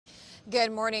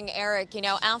Good morning, Eric.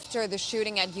 After the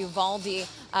shooting at Uvalde,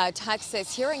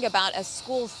 Texas, hearing about a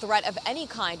school threat of any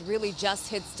kind really just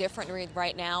hits different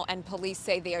right now, and police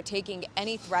say they are taking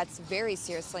any threats very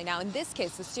seriously. Now, in this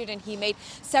case, the student, he made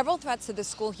several threats to the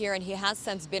school here, and he has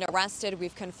since been arrested.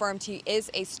 We've confirmed he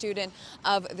is a student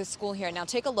of the school here. Now,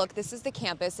 take a look. This is the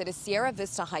campus. It is Sierra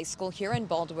Vista High School here in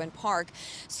Baldwin Park.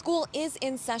 School is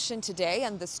in session today,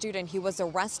 and the student, he was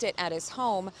arrested at his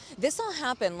home. This all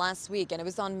happened last week, and it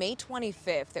was on May 25th.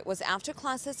 It was after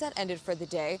classes had ended for the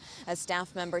day. A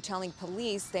staff member telling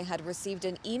police they had received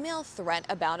an email threat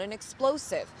about an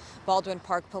explosive. Baldwin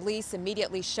Park police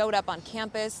immediately showed up on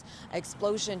campus.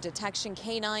 Explosion detection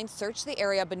canines searched the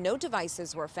area, but no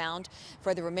devices were found.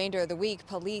 For the remainder of the week,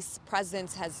 police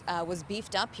presence was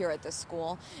beefed up here at the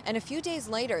school. And a few days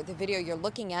later, the video you're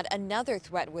looking at, another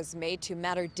threat was made to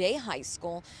Mater Dei High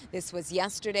School. This was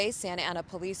yesterday. Santa Ana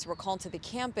police were called to the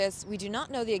campus. We do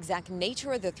not know the exact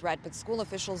nature of the threat, but school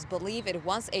officials believe it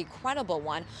was a credible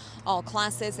one. All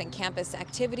classes and campus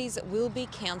activities will be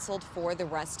canceled for the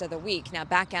rest of the week. Now,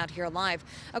 back out here live.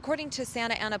 According to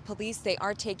Santa Ana police, they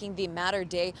are taking the Mater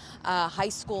Dei High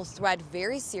School threat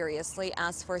very seriously.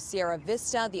 As for Sierra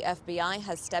Vista, the FBI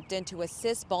has stepped in to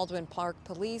assist Baldwin Park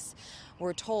police.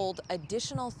 We're told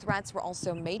additional threats were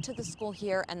also made to the school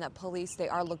here, and that police, they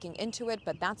are looking into it,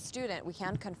 but that student, we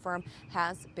can confirm,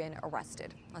 has been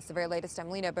arrested. That's the very latest. I'm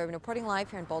Ellina, reporting live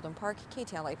here in Baldwin Park,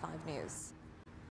 KTLA 5 News.